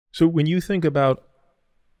So when you think about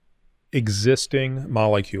existing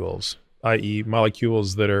molecules, i.e.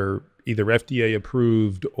 molecules that are either FDA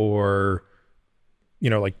approved or,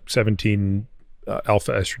 like 17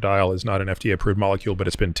 alpha estradiol is not an FDA approved molecule, but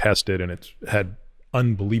it's been tested and it's had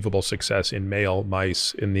unbelievable success in male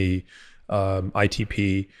mice in the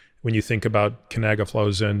ITP. When you think about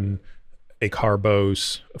canagliflozin,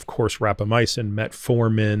 acarbose, of course, rapamycin,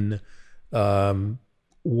 metformin,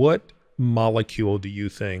 what molecule do you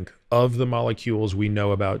think of the molecules we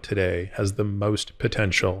know about today has the most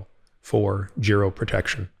potential for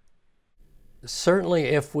geroprotection? Certainly,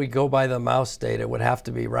 if we go by the mouse data, it would have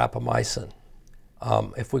to be rapamycin.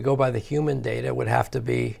 If we go by the human data, it would have to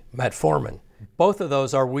be metformin. Both of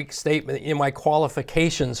those are weak statement. In my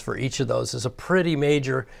qualifications for each of those is a pretty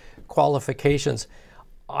major qualifications.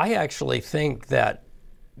 I actually think that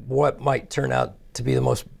what might turn out to be the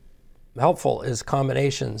most helpful is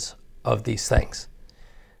combinations of these things.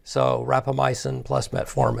 So rapamycin plus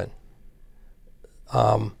metformin.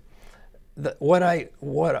 What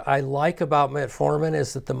I like about metformin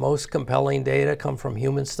is that the most compelling data come from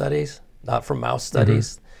human studies, not from mouse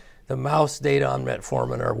studies. The mouse data on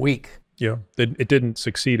metformin are weak. Yeah, it didn't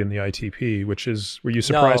succeed in the ITP, were you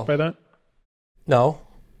surprised by that? No,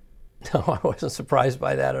 I wasn't surprised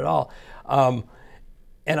by that at all.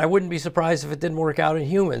 And I wouldn't be surprised if it didn't work out in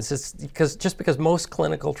humans. It's just because most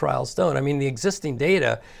clinical trials don't. I mean, the existing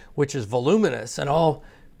data, which is voluminous and all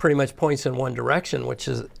pretty much points in one direction, which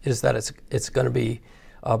is that it's going to be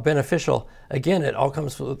beneficial. Again, it all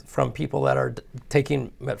comes from people that are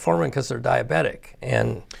taking metformin because they're diabetic.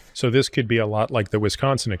 And so this could be a lot like the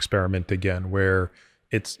Wisconsin experiment again, where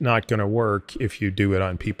it's not going to work if you do it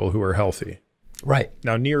on people who are healthy. Right.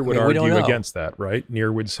 Now, Neer would argue against that, right?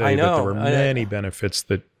 Neer would say that there were many benefits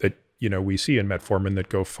that we see in metformin that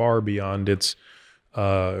go far beyond its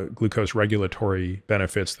glucose regulatory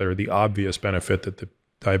benefits that are the obvious benefit that the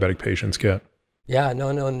diabetic patients get. Yeah,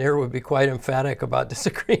 no, Neer would be quite emphatic about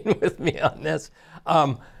disagreeing with me on this.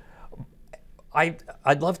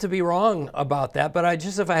 I'd love to be wrong about that, but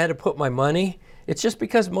if I had to put my money, it's just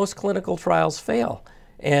because most clinical trials fail.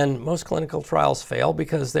 And most clinical trials fail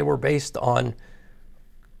because they were based on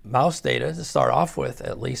mouse data to start off with,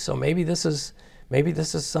 at least. So maybe this is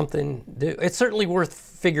something new. It's certainly worth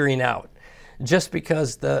figuring out, just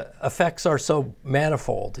because the effects are so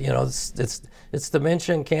manifold. It's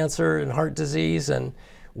dementia and cancer and heart disease, and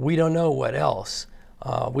we don't know what else.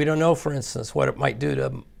 We don't know, for instance, what it might do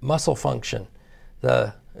to muscle function.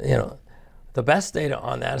 The best data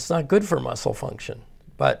on that, it's not good for muscle function.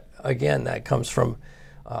 But again, that comes from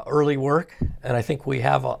early work, and I think we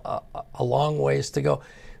have a long ways to go.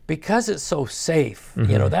 Because it's so safe,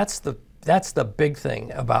 that's the big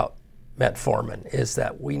thing about metformin, is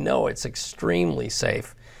that we know it's extremely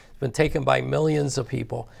safe. It's been taken by millions of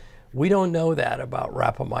people. We don't know that about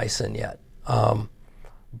rapamycin yet.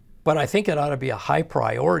 But I think it ought to be a high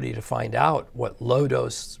priority to find out what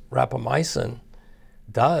low-dose rapamycin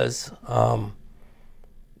does.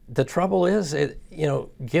 The trouble is,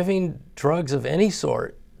 giving drugs of any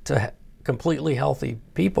sort to completely healthy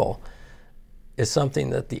people is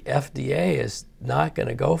something that the FDA is not going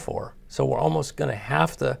to go for. So we're almost going to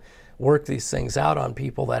have to work these things out on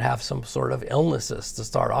people that have some sort of illnesses to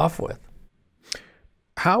start off with.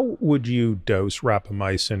 How would you dose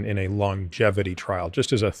rapamycin in a longevity trial,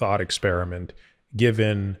 just as a thought experiment,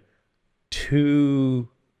 given two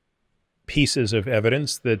pieces of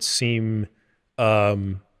evidence that seem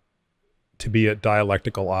to be at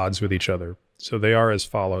dialectical odds with each other? So they are as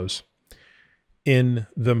follows. In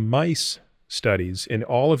the mice studies, in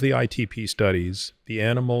all of the ITP studies, the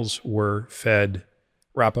animals were fed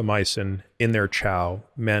rapamycin in their chow,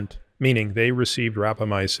 meaning they received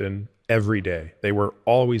rapamycin every day. They were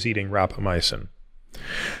always eating rapamycin.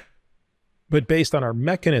 But based on our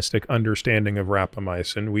mechanistic understanding of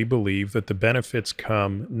rapamycin, we believe that the benefits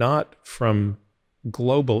come not from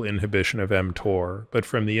global inhibition of mTOR, but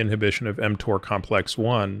from the inhibition of mTOR complex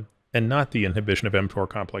 1 and not the inhibition of mTOR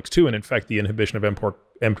complex 2. And in fact, the inhibition of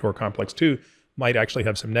mTOR complex 2 might actually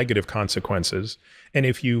have some negative consequences. And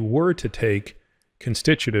if you were to take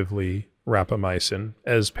constitutively rapamycin,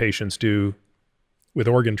 as patients do with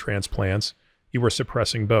organ transplants, you were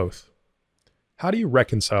suppressing both. How do you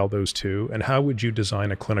reconcile those two, and how would you design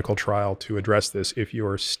a clinical trial to address this if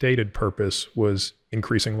your stated purpose was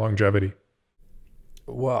increasing longevity?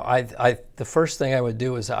 Well, the first thing I would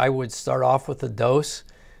do is I would start off with a dose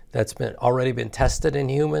that's already been tested in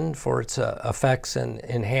human for its effects in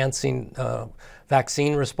enhancing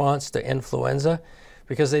vaccine response to influenza,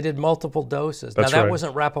 because they did multiple doses. That's now that right.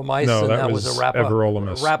 wasn't rapamycin, no, that was a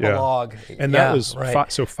everolimus. Rapalog. Yeah. And that was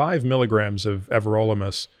so 5 milligrams of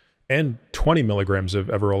everolimus And 20 milligrams of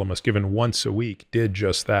everolimus given once a week did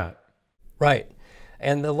just that. Right.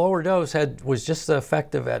 And the lower dose was just as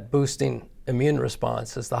effective at boosting immune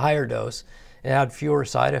response as the higher dose. It had fewer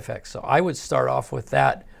side effects. So I would start off with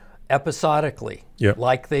that episodically,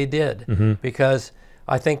 like they did, because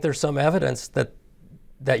I think there's some evidence that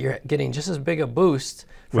you're getting just as big a boost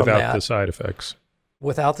from without the side effects.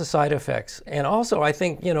 Without the side effects. And also, I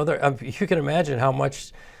think, you can imagine how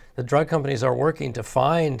much the drug companies are working to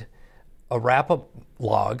find a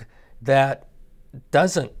Rapalog that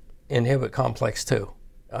doesn't inhibit complex 2.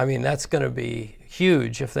 I mean, that's going to be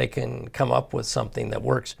huge if they can come up with something that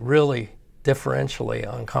works really differentially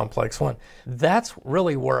on complex 1. That's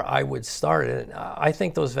really where I would start. And I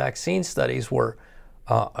think those vaccine studies were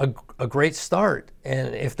a great start.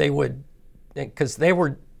 And if they would, because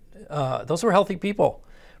those were healthy people,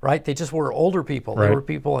 right? They just were older people. Right. They were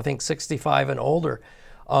people, I think, 65 and older.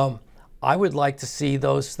 I would like to see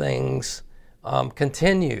those things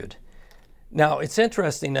continued. Now, it's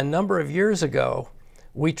interesting. A number of years ago,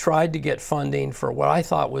 we tried to get funding for what I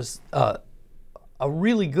thought was a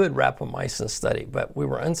really good rapamycin study, but we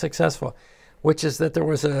were unsuccessful, which is that there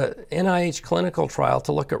was a NIH clinical trial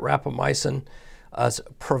to look at rapamycin as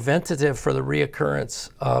preventative for the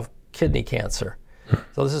reoccurrence of kidney cancer.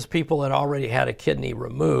 So this is people that already had a kidney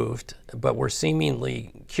removed, but were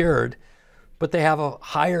seemingly cured, but they have a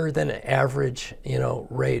higher than average,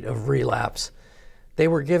 rate of relapse. They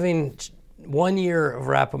were giving 1 year of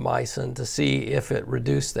rapamycin to see if it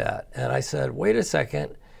reduced that. And I said, wait a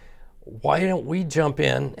second, why don't we jump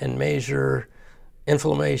in and measure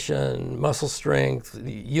inflammation, muscle strength,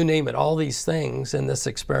 you name it, all these things in this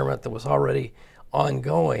experiment that was already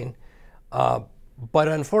ongoing. But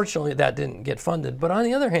unfortunately, that didn't get funded. But on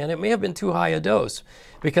the other hand, it may have been too high a dose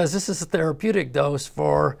because this is a therapeutic dose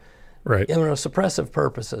for immunosuppressive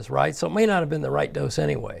purposes, right? So it may not have been the right dose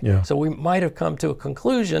anyway. Yeah. So we might have come to a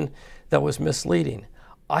conclusion that was misleading.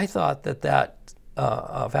 I thought that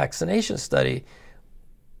vaccination study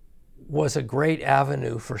was a great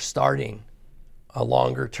avenue for starting a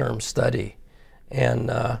longer-term study,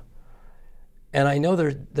 and I know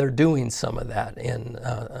they're doing some of that in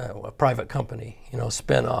a private company,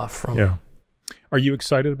 spin-off from. Yeah. Are you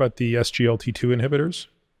excited about the SGLT2 inhibitors?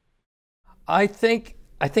 I think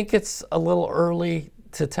it's a little early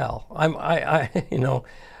to tell.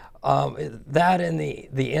 That and the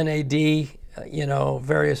NAD,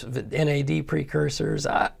 various NAD precursors.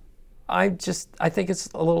 I think it's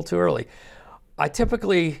a little too early. I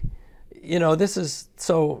typically,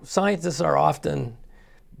 scientists are often,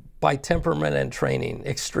 by temperament and training,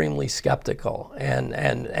 extremely skeptical, and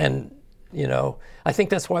I think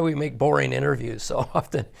that's why we make boring interviews so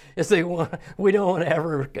often. Is we don't want to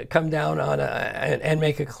ever come down on and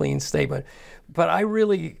make a clean statement, but I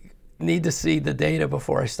really need to see the data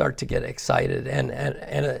before I start to get excited, and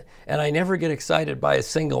I never get excited by a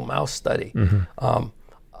single mouse study. Mm-hmm.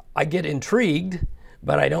 I get intrigued,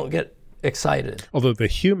 but I don't get excited. Although the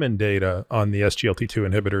human data on the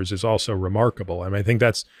SGLT2 inhibitors is also remarkable. I mean, I think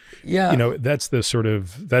that's, that's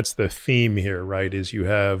the theme here, right? Is you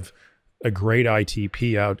have a great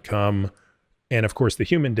ITP outcome. And of course, the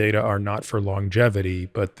human data are not for longevity,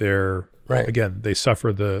 but they're, again, they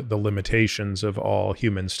suffer the limitations of all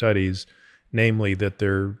human studies, namely that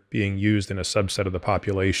they're being used in a subset of the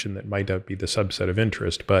population that might not be the subset of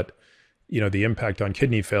interest. But, the impact on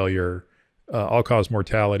kidney failure, all-cause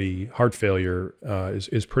mortality, heart failure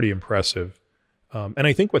is pretty impressive. And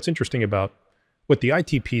I think what's interesting about what the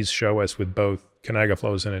ITPs show us with both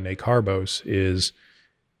canagliflozin and acarbose is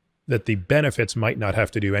that the benefits might not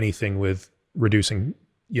have to do anything with reducing,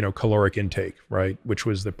 caloric intake, right? Which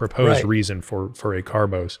was the proposed reason for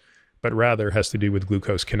acarbose, but rather has to do with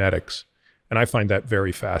glucose kinetics. And I find that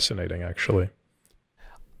very fascinating, actually.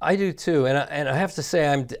 I do too, and I have to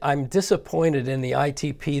say I'm disappointed in the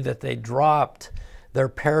ITP that they dropped their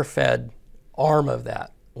pair-fed arm of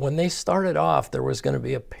that. When they started off, there was going to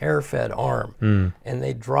be a pair-fed arm, and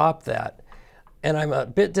they dropped that. And I'm a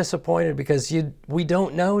bit disappointed because we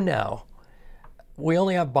don't know now. We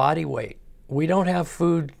only have body weight. We don't have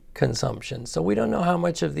food consumption, so we don't know how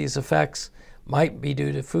much of these effects might be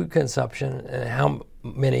due to food consumption and how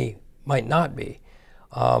many might not be.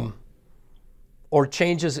 Or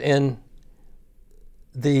changes in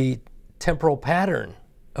the temporal pattern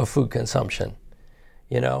of food consumption.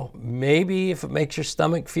 Maybe if it makes your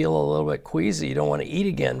stomach feel a little bit queasy, you don't want to eat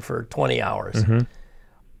again for 20 hours. Mm-hmm.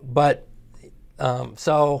 But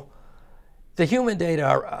so the human data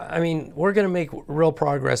we're going to make real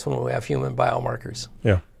progress when we have human biomarkers.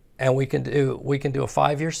 Yeah. And we can do a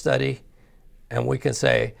 5-year study, and we can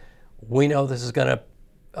say, we know this is going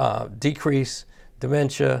to decrease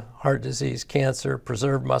dementia, heart disease, cancer,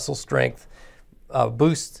 preserve muscle strength,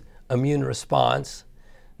 boost immune response,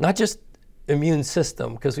 not just immune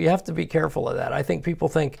system, because we have to be careful of that. I think people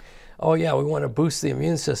think, oh yeah, we want to boost the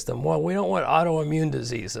immune system. Well, we don't want autoimmune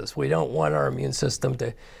diseases. We don't want our immune system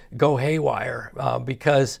to go haywire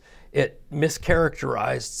because it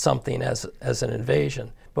mischaracterized something as an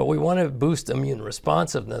invasion. But we want to boost immune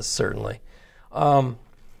responsiveness, certainly.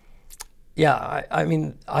 Yeah, I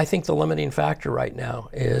mean, I think the limiting factor right now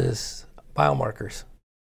is biomarkers.